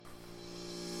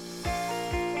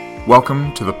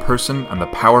Welcome to the Person and the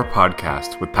Power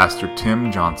podcast with Pastor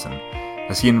Tim Johnson,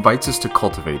 as he invites us to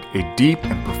cultivate a deep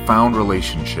and profound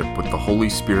relationship with the Holy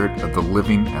Spirit of the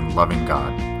living and loving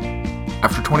God.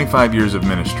 After 25 years of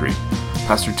ministry,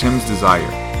 Pastor Tim's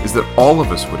desire is that all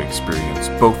of us would experience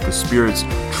both the Spirit's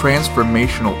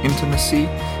transformational intimacy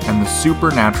and the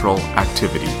supernatural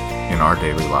activity in our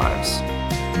daily lives.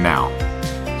 Now,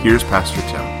 here's Pastor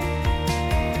Tim.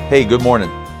 Hey, good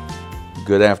morning,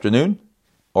 good afternoon,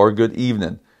 or good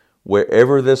evening.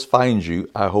 Wherever this finds you,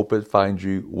 I hope it finds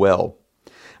you well.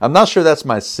 I'm not sure that's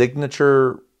my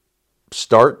signature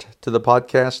start to the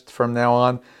podcast from now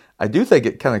on. I do think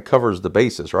it kind of covers the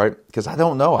bases, right? Because I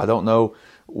don't know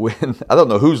when, I don't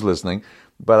know who's listening,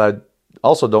 but I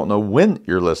also don't know when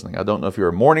you're listening. I don't know if you're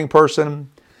a morning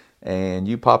person and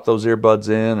you pop those earbuds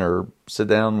in or sit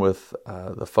down with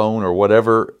the phone or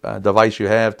whatever device you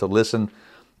have to listen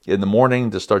in the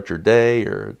morning to start your day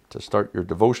or to start your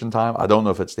devotion time. I don't know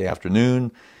if it's the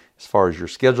afternoon as far as your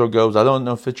schedule goes. I don't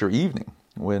know if it's your evening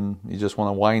when you just want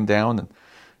to wind down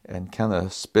and kind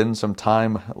of spend some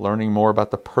time learning more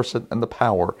about the person and the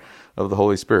power of the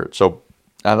Holy Spirit. So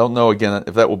I don't know, again,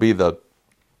 if that will be the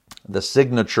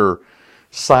signature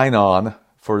sign-on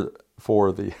for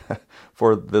this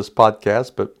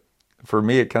podcast, but for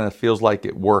me, it kind of feels like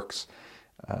it works.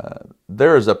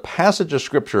 There is a passage of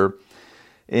Scripture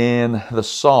in the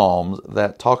Psalms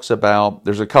that talks about,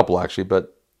 there's a couple actually,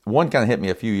 but one kind of hit me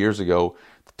a few years ago,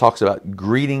 that talks about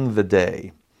greeting the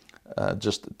day.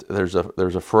 There's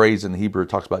a phrase in Hebrew that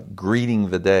talks about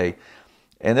greeting the day.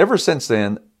 And ever since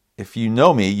then, if you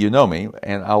know me, you know me,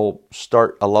 and I'll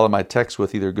start a lot of my texts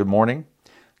with either good morning,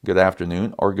 good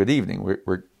afternoon, or good evening.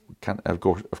 We're kind of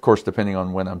course, depending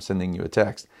on when I'm sending you a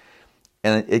text.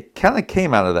 And it kind of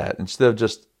came out of that. Instead of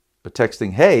just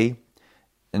texting, hey,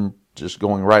 and just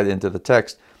going right into the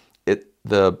text,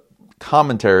 the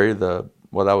commentary,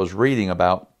 what I was reading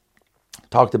about,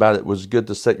 talked about it was good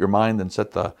to set your mind and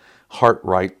set the heart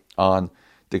right on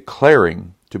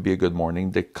declaring to be a good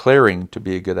morning, declaring to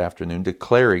be a good afternoon,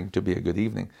 declaring to be a good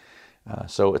evening.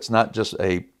 So it's not just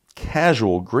a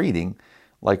casual greeting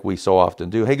like we so often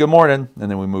do. Hey, good morning, and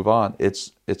then we move on.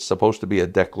 It's supposed to be a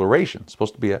declaration. It's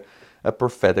supposed to be a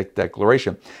prophetic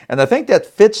declaration. And I think that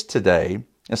fits today,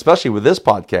 especially with this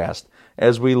podcast,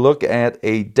 as we look at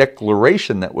a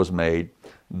declaration that was made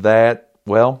that,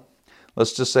 well,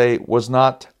 let's just say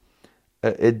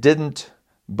it didn't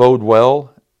bode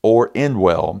well or end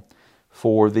well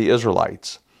for the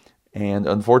Israelites. And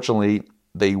unfortunately,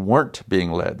 they weren't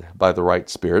being led by the right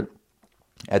Spirit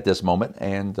at this moment.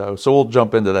 And so we'll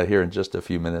jump into that here in just a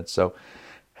few minutes. So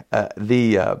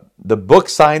the book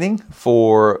signing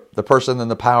for The Person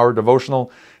and the Power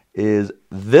devotional is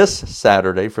this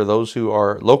Saturday for those who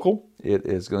are local. It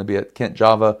is going to be at Kent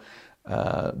Java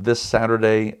this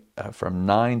Saturday from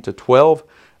 9 to 12.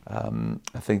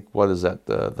 I think, what is that,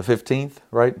 the 15th,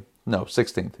 right? No,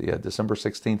 16th. Yeah, December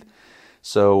 16th.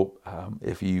 So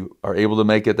if you are able to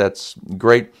make it, that's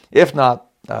great. If not,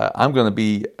 I'm going to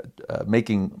be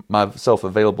making myself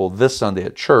available this Sunday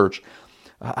at church.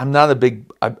 I'm not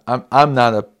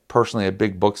personally a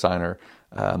big book signer.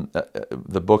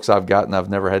 The books I've gotten, I've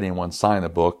never had anyone sign a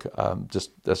book.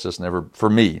 That's just never for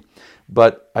me.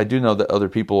 But I do know that other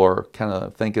people are kind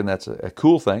of thinking that's a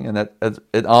cool thing, and that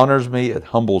it honors me, it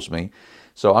humbles me.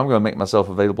 So I'm going to make myself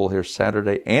available here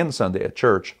Saturday and Sunday at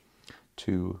church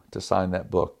to sign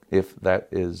that book, if that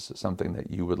is something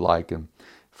that you would like. And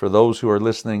for those who are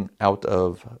listening out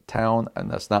of town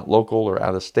and that's not local or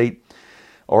out of state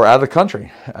or out of the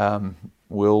country,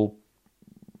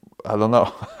 I don't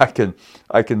know.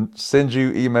 I can send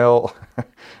you email.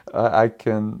 I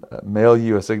can mail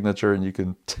you a signature, and you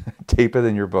can tape it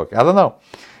in your book. I don't know.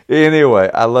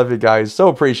 Anyway, I love you guys. So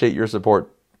appreciate your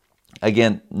support.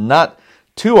 Again, not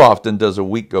too often does a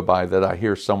week go by that I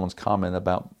hear someone's comment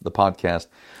about the podcast,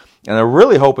 and I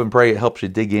really hope and pray it helps you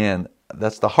dig in.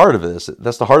 That's the heart of this.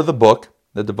 That's the heart of the book,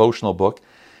 the devotional book,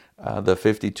 the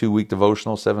 52-week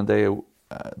devotional, 7-day a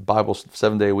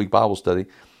week Bible study.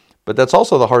 But that's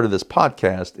also the heart of this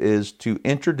podcast, is to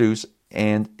introduce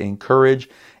and encourage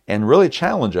and really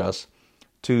challenge us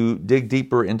to dig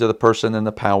deeper into the person and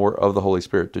the power of the Holy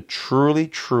Spirit, to truly,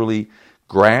 truly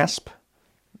grasp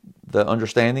the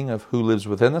understanding of who lives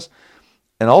within us,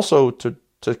 and also to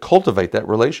cultivate that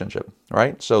relationship,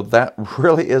 right? So that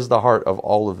really is the heart of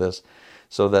all of this,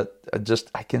 so that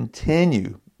I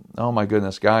continue, oh my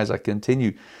goodness, guys, I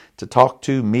continue to talk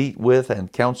to, meet with,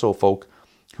 and counsel folk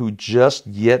who just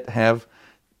yet have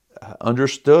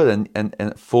understood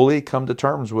and fully come to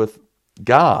terms with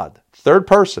God. Third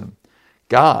person,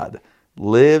 God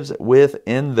lives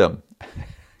within them.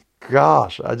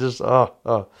 gosh,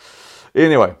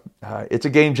 Anyway, it's a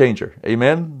game changer.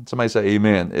 Amen. Somebody say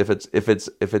amen. If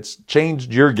it's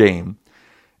changed your game,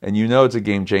 and you know it's a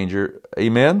game changer,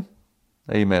 amen.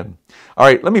 Amen. All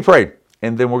right, let me pray,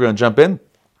 and then we're going to jump in,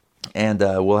 and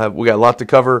we got a lot to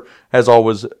cover. As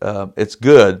always, it's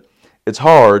good. It's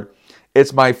hard.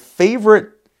 It's my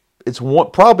favorite. It's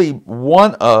probably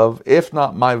one of, if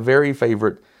not my very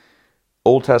favorite,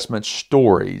 Old Testament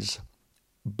stories.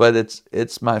 But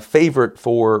it's my favorite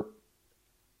for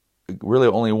really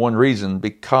only one reason,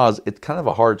 because it's kind of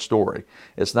a hard story.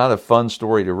 It's not a fun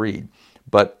story to read,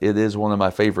 but it is one of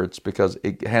my favorites because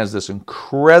it has this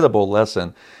incredible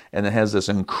lesson and it has this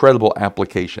incredible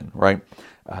application, right?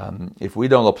 If we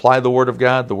don't apply the Word of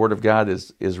God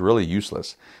is really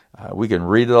useless. We can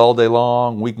read it all day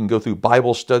long. We can go through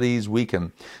Bible studies. We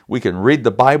can read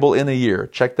the Bible in a year.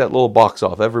 Check that little box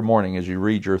off every morning as you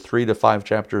read your 3 to 5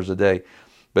 chapters a day.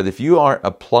 But if you aren't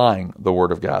applying the Word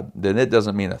of God, then it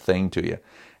doesn't mean a thing to you.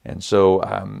 And so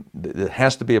it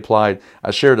has to be applied.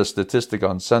 I shared a statistic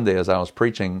on Sunday as I was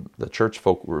preaching. The church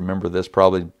folk remember this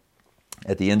probably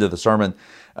at the end of the sermon.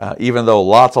 Even though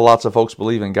lots of folks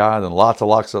believe in God and lots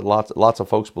of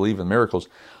folks believe in miracles,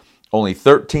 only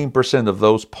 13% of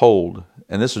those polled,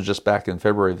 and this was just back in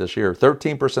February of this year,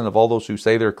 13% of all those who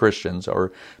say they're Christians,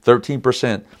 or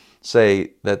 13%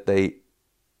 say that they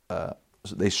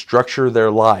structure their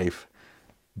life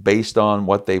based on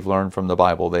what they've learned from the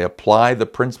Bible. They apply the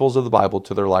principles of the Bible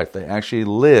to their life. They actually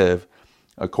live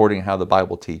according to how the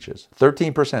Bible teaches.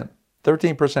 13%.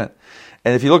 13%.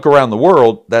 And if you look around the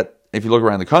world, if you look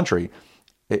around the country,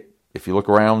 if you look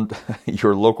around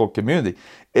your local community,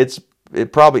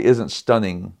 it probably isn't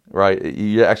stunning, right?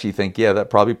 You actually think, yeah, that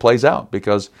probably plays out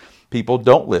because people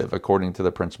don't live according to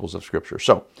the principles of Scripture.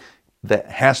 So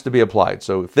that has to be applied.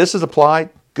 So if this is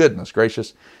applied, goodness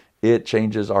gracious, it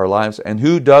changes our lives. And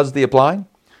who does the applying?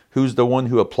 Who's the one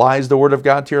who applies the Word of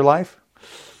God to your life?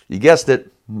 You guessed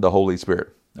it, the Holy Spirit.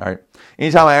 All right.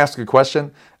 Anytime I ask a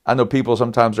question, I know people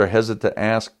sometimes are hesitant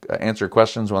to answer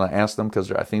questions when I ask them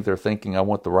because I think they're thinking I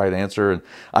want the right answer, and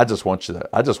I just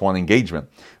want engagement.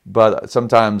 But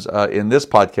sometimes in this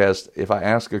podcast, if I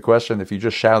ask a question, if you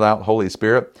just shout out Holy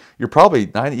Spirit, you got a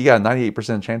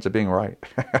 98% chance of being right.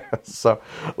 So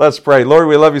let's pray. Lord,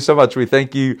 we love you so much. We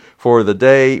thank you for the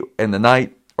day and the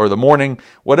night or the morning,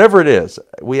 whatever it is.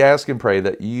 We ask and pray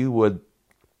that you would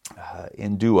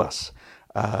endue us.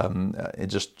 And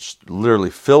just literally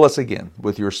fill us again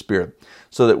with your Spirit,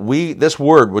 so that this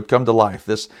word would come to life.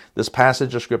 This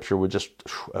passage of Scripture would just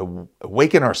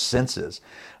awaken our senses.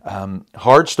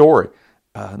 Hard story,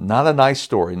 not a nice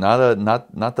story, not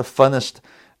the funnest,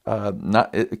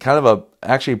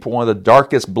 actually one of the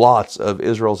darkest blots of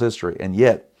Israel's history, and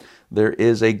yet there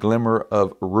is a glimmer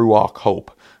of ruach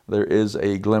hope. There is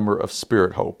a glimmer of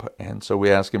spirit hope, and so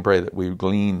we ask and pray that we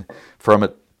glean from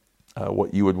it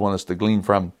what you would want us to glean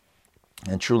from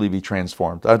and truly be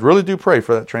transformed. I really do pray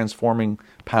for that transforming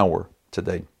power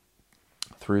today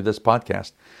through this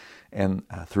podcast and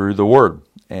through the Word,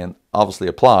 and obviously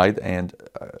applied and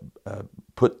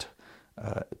put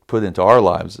into our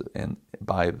lives and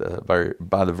by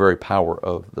the very power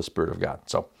of the Spirit of God.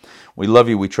 So we love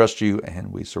you, we trust you,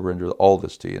 and we surrender all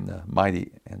this to you in the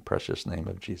mighty and precious name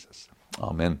of Jesus.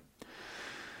 Amen.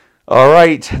 All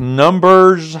right,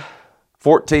 Numbers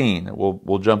 14.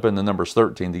 We'll jump into Numbers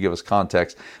 13 to give us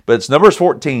context, but it's Numbers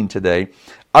 14 today.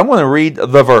 I'm going to read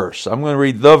the verse. I'm going to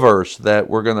read the verse that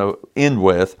we're going to end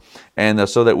with, and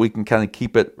so that we can kind of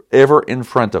keep it ever in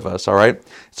front of us. All right.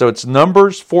 So it's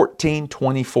Numbers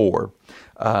 14:24.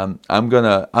 I'm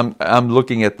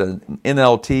looking at the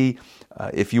NLT.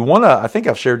 If you want to, I think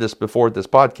I've shared this before at this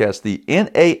podcast. The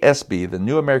NASB, the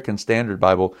New American Standard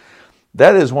Bible.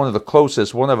 That is one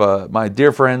of my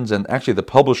dear friends, and actually the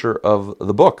publisher of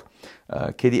the book,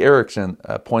 Katie Erickson,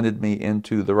 pointed me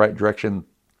into the right direction.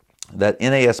 That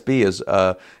NASB has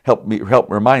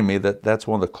helped remind me that that's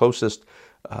one of the closest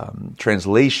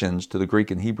translations to the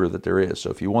Greek and Hebrew that there is. So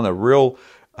if you want a real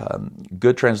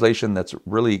good translation that's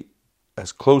really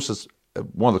as close as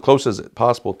one of the closest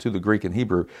possible to the Greek and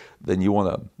Hebrew, then you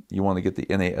want to get the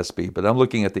NASB. But I'm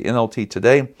looking at the NLT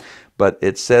today, but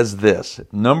it says this,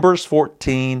 Numbers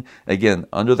 14, again,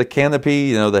 under the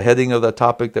canopy, the heading of the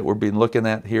topic that we've been looking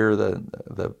at here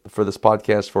for this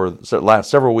podcast for the last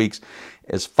several weeks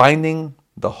is finding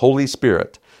the Holy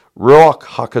Spirit, Ruach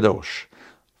HaKadosh,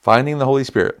 finding the Holy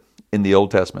Spirit in the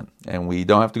Old Testament. And we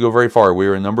don't have to go very far. We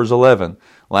were in Numbers 11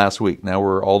 last week. Now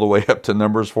we're all the way up to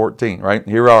Numbers 14, right?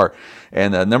 Here we are.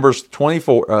 And Numbers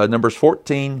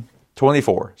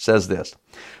 14:24 says this,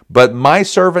 "But my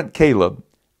servant Caleb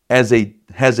has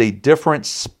a different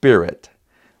spirit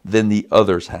than the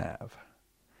others have.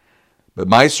 But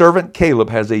my servant Caleb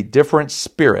has a different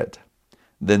spirit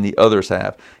than the others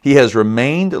have. He has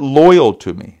remained loyal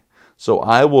to me. So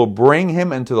I will bring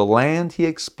him into the land he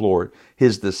explored.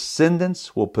 His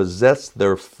descendants will possess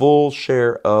their full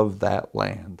share of that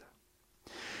land.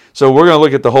 So we're going to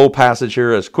look at the whole passage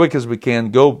here as quick as we can,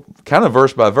 go kind of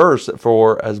verse by verse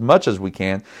for as much as we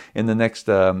can in the next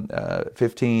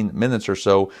 15 minutes or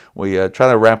so. We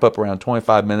try to wrap up around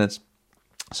 25 minutes.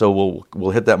 So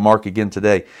we'll hit that mark again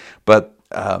today. But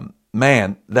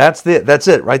man, that's it. That's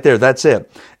it right there. That's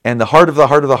it. And the heart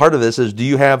of this is, do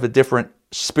you have a different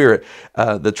spirit?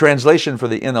 The translation for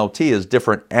the NLT is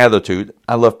different attitude.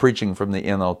 I love preaching from the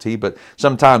NLT, but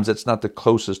sometimes it's not the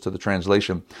closest to the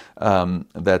translation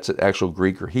that's actual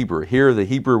Greek or Hebrew. Here, the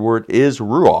Hebrew word is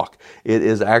ruach. It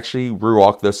is actually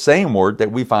ruach, the same word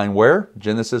that we find where?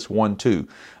 Genesis 1:2.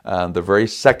 The very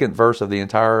second verse of the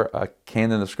entire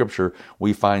canon of Scripture,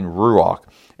 we find ruach.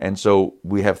 And so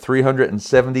we have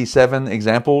 377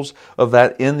 examples of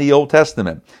that in the Old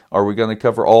Testament. Are we going to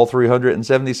cover all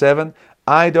 377?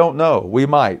 I don't know. We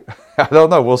might. I don't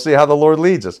know. We'll see how the Lord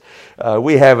leads us.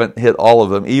 We haven't hit all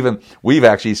of them. We've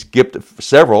actually skipped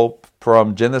several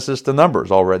from Genesis to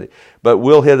Numbers already. But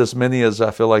we'll hit as many as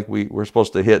I feel like we're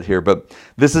supposed to hit here. But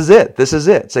this is it. This is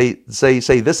it. Say,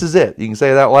 this is it. You can say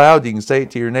it out loud. You can say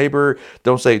it to your neighbor.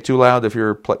 Don't say it too loud if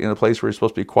you're in a place where you're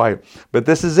supposed to be quiet. But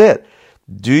this is it.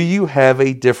 Do you have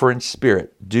a different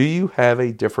spirit? Do you have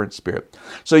a different spirit?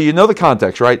 So you know the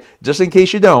context, right? Just in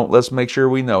case you don't, let's make sure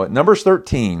we know it. Numbers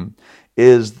 13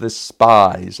 is the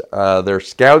spies. They're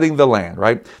scouting the land,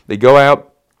 right? They go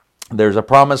out. There's a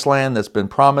promised land that's been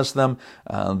promised them.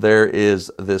 There is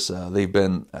this. They've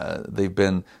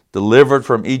been delivered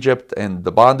from Egypt and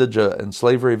the bondage and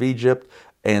slavery of Egypt,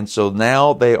 and so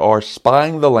now they are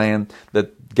spying the land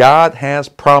that God has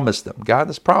promised them. God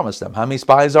has promised them. How many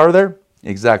spies are there?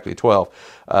 Exactly 12.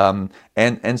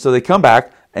 And so they come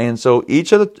back, and so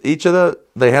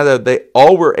they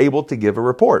all were able to give a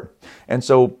report. And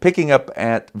so picking up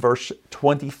at verse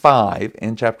 25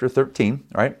 in chapter 13,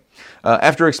 right?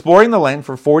 After exploring the land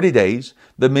for 40 days,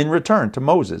 the men returned to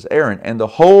Moses, Aaron, and the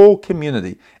whole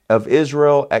community of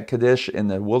Israel at Kadesh in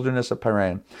the wilderness of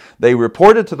Paran. They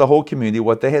reported to the whole community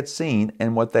what they had seen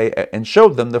and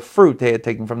showed them the fruit they had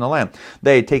taken from the land.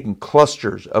 They had taken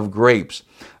clusters of grapes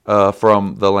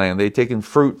from the land. They had taken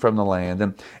fruit from the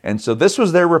land. And so this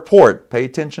was their report. Pay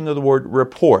attention to the word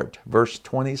report. Verse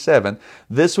 27.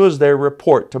 This was their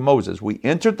report to Moses. We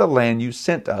entered the land you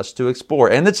sent us to explore.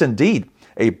 And it's indeed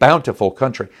a bountiful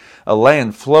country, a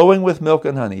land flowing with milk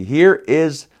and honey. Here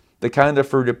is the kind of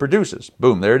fruit it produces.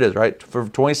 Boom, there it is, right? For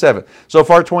 27. So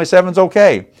far, 27 is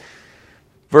okay.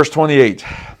 Verse 28.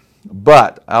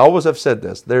 But, I always have said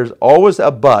this, there's always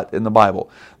a but in the Bible.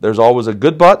 There's always a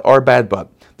good but or a bad but.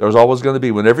 There's always going to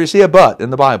be, whenever you see a but in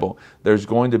the Bible, there's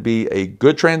going to be a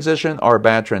good transition or a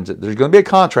bad transition. There's going to be a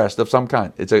contrast of some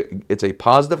kind. It's a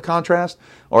positive contrast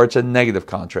or it's a negative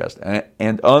contrast.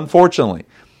 And unfortunately,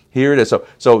 here it is.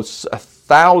 So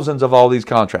thousands of all these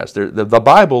contrasts. The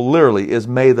Bible literally is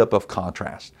made up of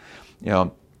contrast. You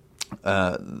know,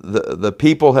 the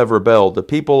people have rebelled. The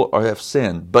people have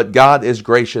sinned. But God is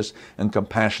gracious and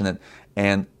compassionate,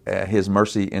 and His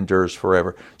mercy endures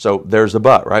forever. So there's a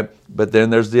but, right? But then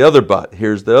there's the other but.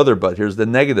 Here's the other but. Here's the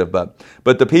negative but.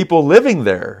 But the people living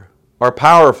there are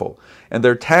powerful, and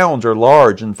their towns are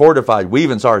large and fortified. We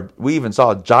even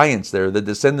saw giants there, the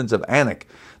descendants of Anak.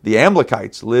 The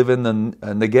Amalekites live in the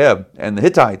Negev, and the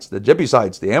Hittites, the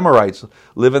Jebusites, the Amorites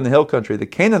live in the hill country. The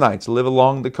Canaanites live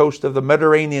along the coast of the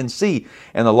Mediterranean Sea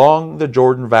and along the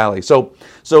Jordan Valley. So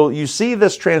you see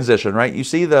this transition, right? You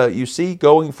see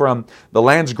going from the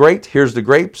land's great. Here's the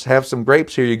grapes. Have some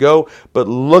grapes. Here you go. But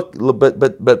look,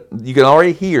 but you can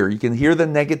already hear. You can hear the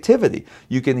negativity.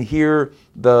 You can hear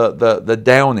the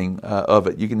downing of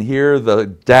it. You can hear the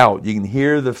doubt. You can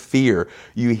hear the fear.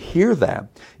 You hear that,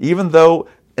 even though.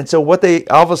 And so what they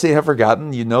obviously have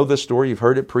forgotten, you know this story, you've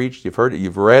heard it preached, you've heard it,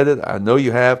 you've read it, I know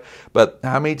you have, but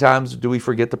how many times do we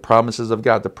forget the promises of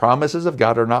God? The promises of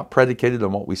God are not predicated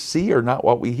on what we see or not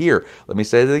what we hear. Let me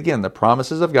say that again. The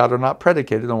promises of God are not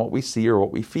predicated on what we see or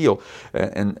what we feel.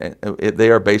 And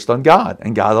they are based on God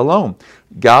and God alone.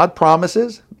 God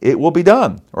promises, it will be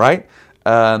done, right?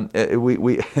 I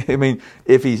mean,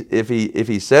 if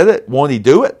he said it, won't He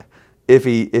do it? If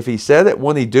he said it,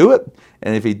 won't He do it?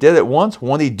 And if He did it once,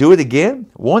 won't He do it again?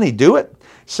 Won't He do it?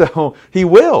 So He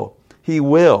will. He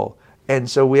will. And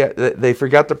so they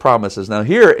forgot the promises. Now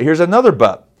here's another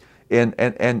but. And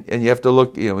you have to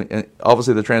look, and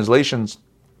obviously the translations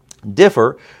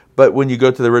differ, but when you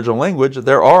go to the original language,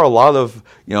 there are a lot of,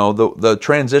 the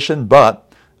transition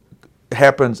but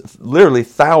happens literally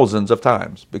thousands of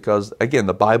times because, again,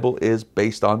 the Bible is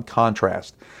based on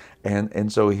contrast.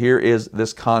 And so here is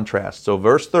this contrast. So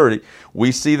verse 30,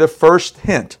 we see the first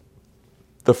hint,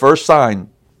 the first sign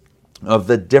of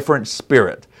the different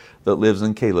spirit that lives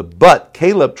in Caleb. But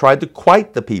Caleb tried to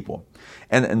quiet the people.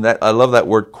 And that, I love that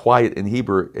word quiet in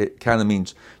Hebrew. It kind of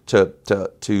means to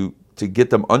get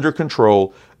them under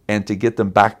control and to get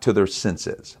them back to their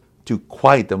senses, to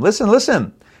quiet them.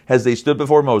 Listen, as they stood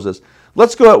before Moses.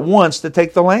 Let's go at once to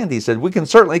take the land, he said. We can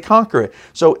certainly conquer it.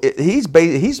 So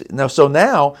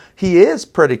now he is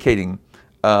predicating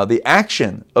the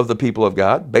action of the people of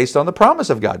God based on the promise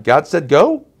of God. God said,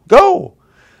 go.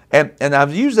 And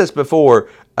I've used this before.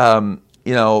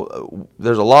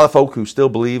 There's a lot of folk who still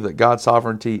believe that God's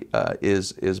sovereignty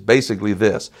is basically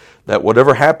this, that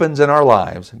whatever happens in our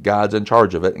lives, God's in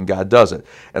charge of it and God does it.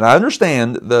 And I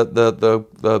understand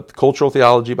the cultural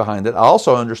theology behind it. I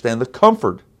also understand the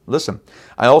comfort. Listen,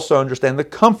 I also understand the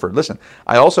comfort. Listen,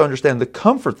 I also understand the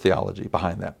comfort theology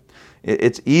behind that.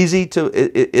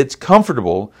 It's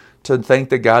comfortable to think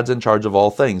that God's in charge of all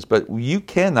things, but we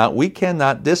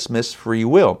cannot dismiss free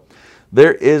will.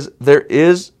 There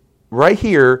is right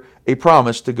here a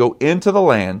promise to go into the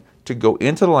land,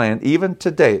 even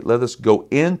today. Let us go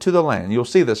into the land. You'll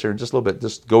see this here in just a little bit.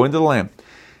 Just go into the land.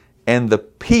 And the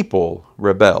people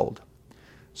rebelled.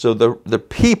 So the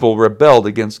people rebelled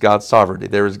against God's sovereignty.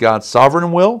 There is God's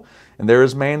sovereign will, and there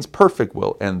is man's perfect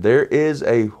will. And there is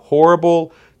a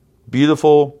horrible,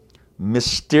 beautiful,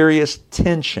 mysterious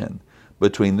tension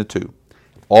between the two.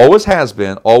 Always has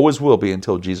been, always will be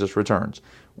until Jesus returns.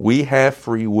 We have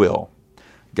free will.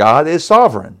 God is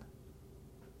sovereign,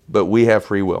 but we have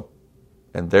free will.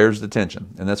 And there's the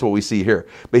tension. And that's what we see here.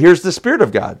 But here's the Spirit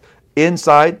of God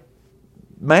inside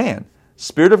man.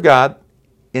 Spirit of God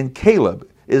in Caleb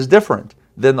is different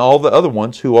than all the other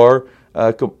ones who are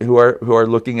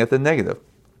looking at the negative.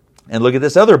 And look at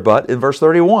this other but in verse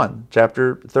 31,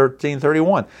 chapter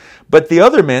 13:31. But the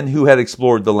other men who had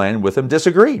explored the land with him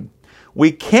disagreed.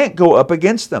 We can't go up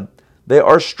against them. They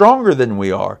are stronger than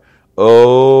we are.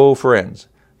 Oh, friends,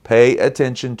 pay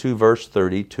attention to verse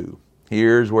 32.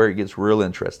 Here's where it gets real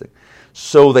interesting.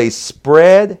 So they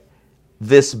spread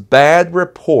this bad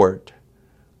report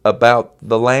about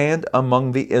the land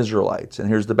among the Israelites. And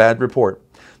here's the bad report.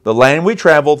 The land we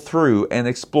traveled through and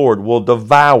explored will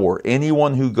devour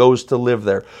anyone who goes to live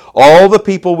there. All the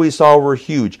people we saw were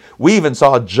huge. We even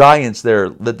saw giants there,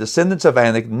 the descendants of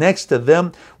Anak. Next to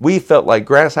them, we felt like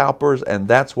grasshoppers, and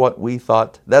that's what we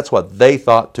thought. That's what they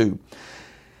thought too.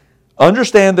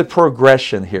 Understand the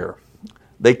progression here.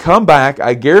 They come back,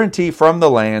 I guarantee, from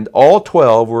the land. All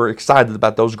 12 were excited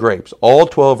about those grapes. All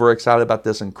 12 were excited about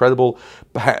this incredible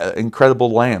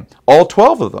land. All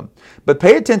 12 of them. But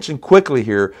pay attention quickly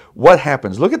here. What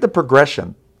happens? Look at the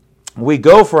progression. We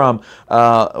go from,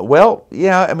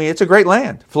 it's a great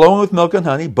land, flowing with milk and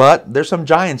honey, but there's some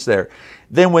giants there.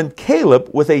 Then when Caleb,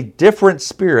 with a different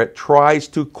spirit, tries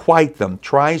to quiet them,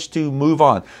 tries to move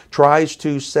on, tries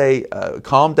to say,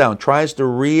 calm down, tries to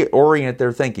reorient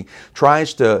their thinking,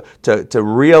 tries to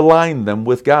realign them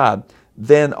with God,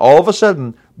 then all of a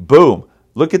sudden, boom,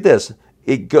 look at this.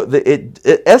 It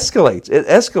escalates. It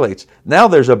escalates. Now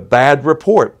there's a bad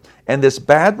report. And this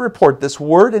bad report, this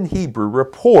word in Hebrew,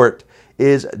 report,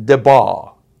 is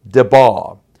debah.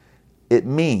 Debah. It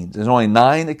means, there's only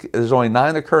nine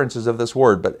occurrences of this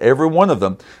word, but every one of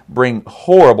them bring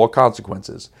horrible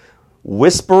consequences.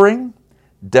 Whispering,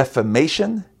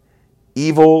 defamation,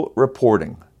 evil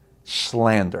reporting,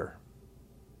 slander.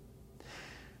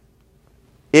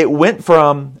 It went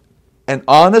from an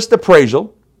honest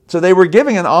appraisal, so they were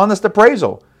giving an honest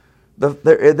appraisal.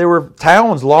 There were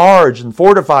towns large and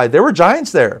fortified. There were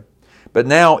giants there. But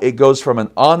now it goes from an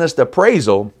honest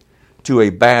appraisal to a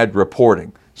bad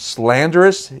reporting.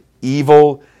 Slanderous,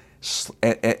 evil,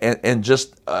 and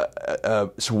just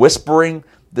whispering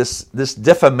this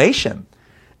defamation.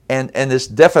 And this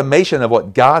defamation of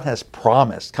what God has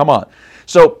promised. Come on.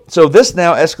 So this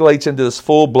now escalates into this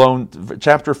full-blown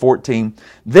chapter 14.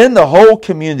 Then the whole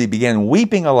community began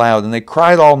weeping aloud, and they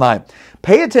cried all night.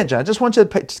 Pay attention. I just want you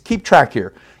to keep track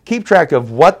here. Keep track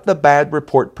of what the bad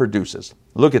report produces.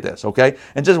 Look at this, okay?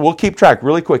 And we'll keep track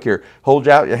really quick here. Hold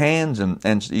out your hands and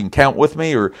you can count with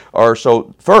me or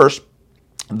so. First,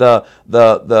 the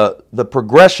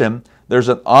progression. There's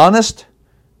an honest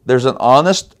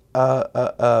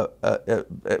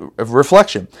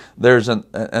reflection. There's an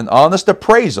honest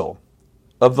appraisal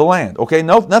of the land. Okay,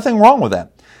 nothing wrong with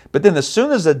that. But then as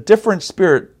soon as a different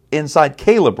spirit inside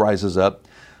Caleb rises up,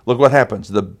 look what happens.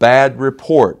 The bad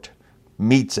report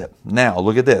meets it. Now,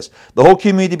 look at this. The whole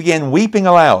community began weeping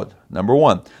aloud. Number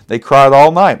one, they cried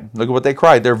all night. Look at what they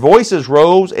cried. Their voices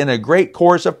rose in a great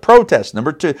chorus of protest.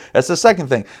 Number two, that's the second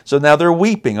thing. So now they're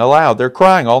weeping aloud. They're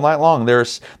crying all night long.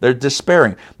 They're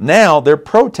despairing. Now they're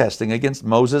protesting against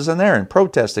Moses and Aaron.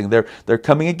 Protesting. They're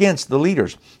coming against the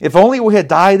leaders. If only we had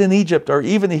died in Egypt or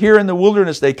even here in the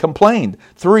wilderness, they complained.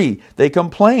 Three, they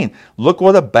complained. Look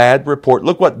what a bad report.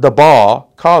 Look what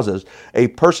Dabah causes. A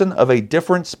person of a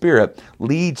different spirit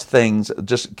leads things,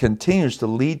 just continues to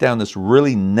lead down this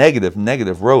really negative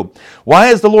road. Why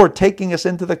is the Lord taking us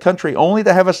into the country only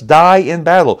to have us die in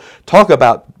battle? Talk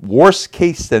about worst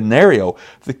case scenario.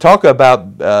 Talk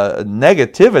about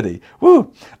negativity.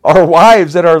 Woo. Our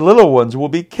wives and our little ones will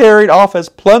be carried off as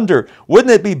plunder. Wouldn't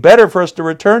it be better for us to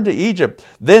return to Egypt?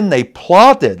 Then they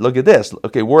plotted. Look at this.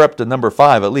 Okay, we're up to number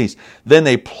 5 at least. Then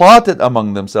they plotted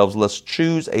among themselves, let's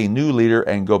choose a new leader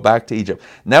and go back to Egypt.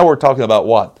 Now we're talking about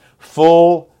what?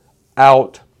 Full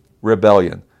out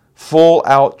rebellion. Full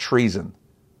out treason.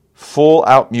 Full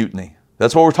out mutiny.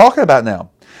 That's what we're talking about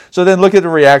now. So then look at the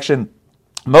reaction.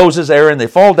 Moses, Aaron, they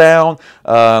fall down.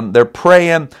 They're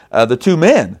praying. The two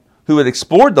men who had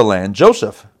explored the land,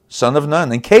 Joseph, son of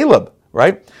Nun, and Caleb,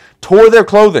 right, tore their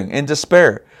clothing in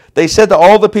despair. They said to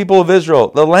all the people of Israel,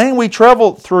 the land we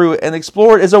traveled through and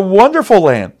explored is a wonderful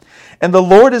land, and the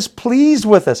Lord is pleased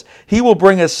with us. He will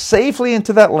bring us safely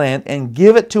into that land and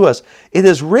give it to us. It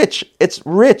is rich, it's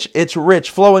rich,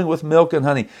 flowing with milk and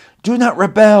honey. Do not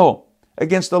rebel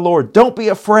against the Lord. Don't be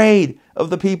afraid of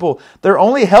the people. They're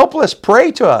only helpless.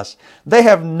 Pray to us. They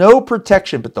have no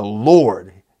protection, but the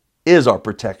Lord is our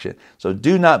protection. So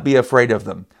do not be afraid of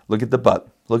them. Look at the but.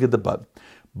 Look at the but.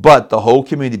 But the whole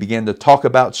community began to talk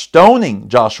about stoning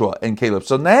Joshua and Caleb.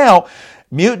 So now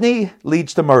mutiny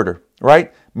leads to murder,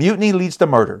 right? Mutiny leads to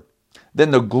murder.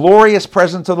 Then the glorious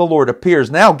presence of the Lord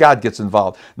appears. Now God gets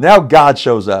involved. Now God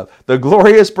shows up. The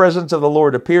glorious presence of the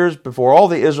Lord appears before all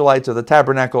the Israelites of the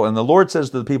tabernacle. And the Lord says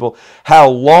to the people, how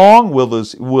long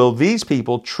will these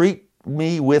people treat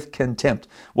me with contempt?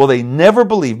 Will they never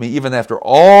believe me, even after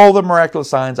all the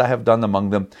miraculous signs I have done among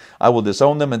them? I will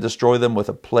disown them and destroy them with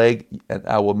a plague, and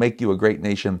I will make you a great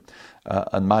nation,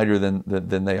 and mightier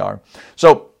than they are.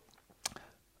 So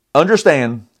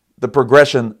understand the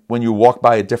progression when you walk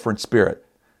by a different spirit.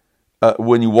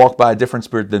 When you walk by a different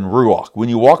spirit than Ruach. When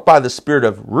you walk by the spirit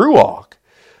of Ruach,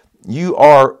 you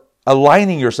are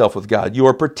aligning yourself with God. You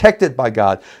are protected by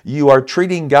God. You are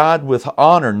treating God with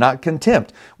honor, not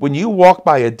contempt. When you walk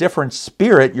by a different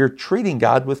spirit, you're treating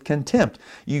God with contempt.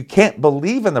 You can't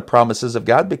believe in the promises of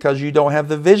God because you don't have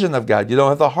the vision of God. You don't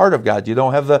have the heart of God. You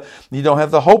don't have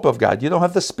the hope of God. You don't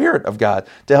have the Spirit of God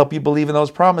to help you believe in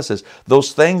those promises.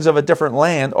 Those things of a different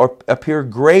land appear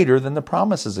greater than the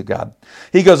promises of God.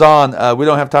 He goes on. We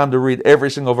don't have time to read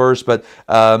every single verse, but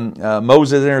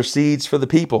Moses intercedes for the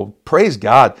people. Praise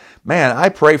God. Man, I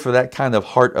pray for that kind of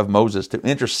heart of Moses to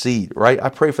intercede, right? I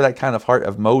pray for that kind of heart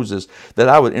of Moses, that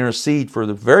I would intercede for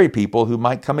the very people who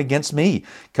might come against me,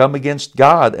 come against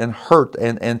God and hurt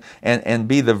and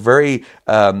be the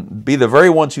very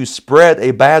ones who spread a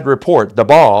bad report,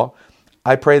 Dabah.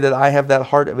 I pray that I have that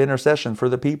heart of intercession for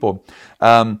the people.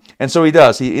 And so he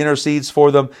does. He intercedes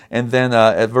for them. And then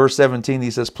at verse 17,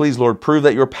 he says, please, Lord, prove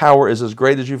that your power is as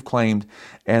great as you've claimed.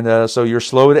 And so you're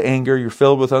slow to anger. You're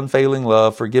filled with unfailing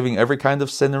love, forgiving every kind of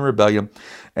sin and rebellion.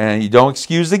 And you don't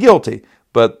excuse the guilty,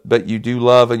 but you do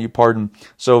love and you pardon.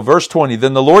 So verse 20,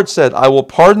 then the Lord said, I will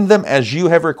pardon them as you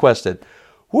have requested.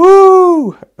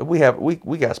 Woo! We got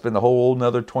to spend a whole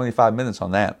another 25 minutes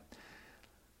on that.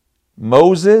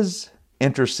 Moses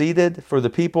interceded for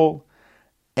the people,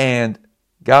 and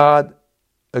God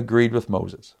agreed with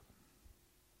Moses.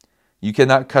 You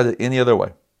cannot cut it any other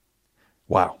way.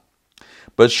 Wow.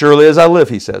 But surely as I live,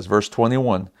 he says, verse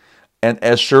 21, and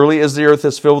as surely as the earth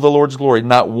is filled with the Lord's glory,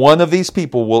 not one of these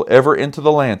people will ever enter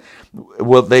the land.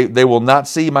 They will not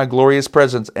see my glorious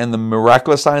presence and the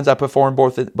miraculous signs I performed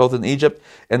both in Egypt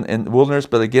and in the wilderness,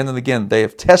 but again and again, they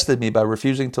have tested me by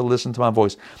refusing to listen to my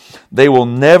voice. They will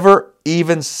never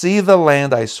even see the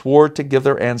land I swore to give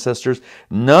their ancestors.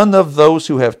 None of those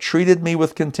who have treated me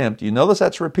with contempt, you notice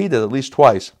that's repeated at least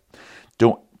twice,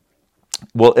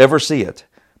 will ever see it.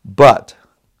 But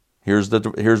here's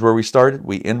where we started.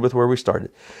 We end with where we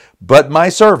started. But my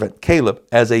servant Caleb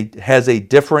has a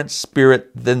different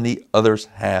spirit than the others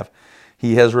have.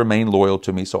 He has remained loyal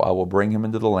to me, so I will bring him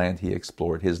into the land he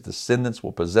explored. His descendants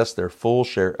will possess their full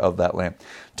share of that land.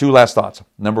 2 last thoughts.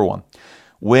 Number 1,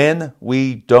 when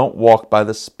we don't walk by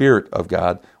the Spirit of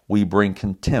God, we bring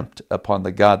contempt upon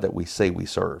the God that we say we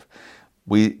serve.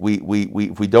 If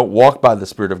we don't walk by the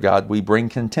Spirit of God, we bring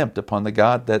contempt upon the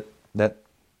God that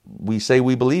we say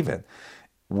we believe in.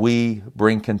 we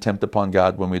bring contempt upon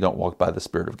God when we don't walk by the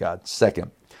Spirit of God.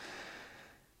 Second,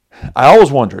 I always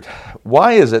wondered,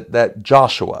 why is it that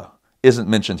Joshua isn't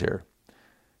mentioned here?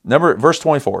 Verse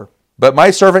 24, but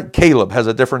my servant Caleb has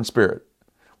a different spirit.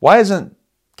 Why isn't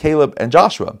Caleb and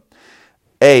Joshua?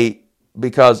 A,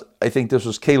 because I think this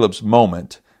was Caleb's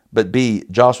moment, but B,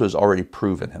 Joshua's already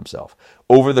proven himself.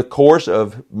 Over the course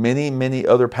of many, many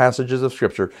other passages of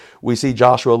Scripture, we see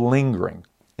Joshua lingering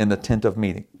in the tent of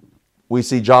meeting. We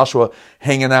see Joshua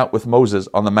hanging out with Moses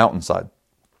on the mountainside.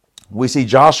 We see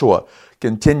Joshua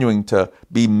continuing to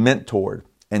be mentored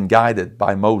and guided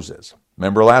by Moses.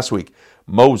 Remember last week,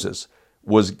 Moses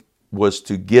was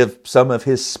to give some of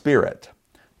his spirit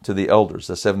to the elders,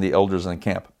 the 70 elders in the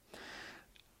camp.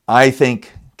 I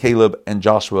think Caleb and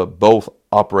Joshua both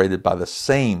operated by the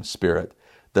same spirit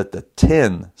that the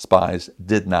 10 spies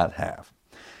did not have.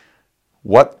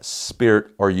 What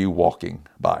spirit are you walking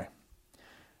by?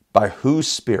 By whose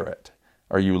spirit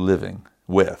are you living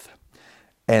with?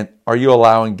 And are you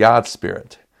allowing God's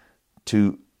Spirit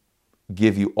to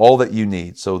give you all that you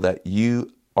need so that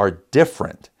you are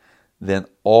different than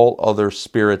all other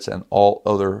spirits and all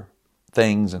other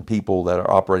things and people that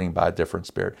are operating by a different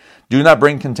spirit? Do not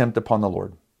bring contempt upon the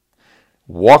Lord.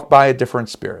 Walk by a different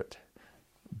spirit.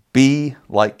 Be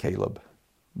like Caleb.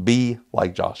 Be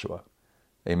like Joshua.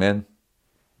 Amen.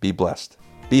 Be blessed.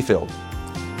 Be filled.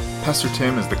 Pastor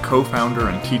Tim is the co-founder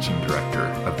and teaching director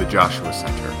of the Joshua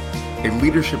Center, a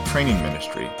leadership training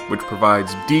ministry which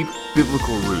provides deep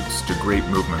biblical roots to great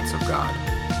movements of God.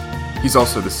 He's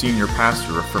also the senior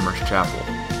pastor of Frimer's Chapel,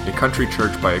 a country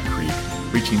church by a creek,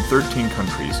 reaching 13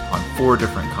 countries on 4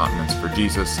 different continents for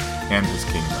Jesus and His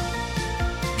kingdom.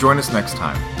 Join us next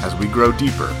time as we grow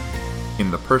deeper in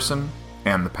the person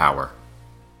and the power.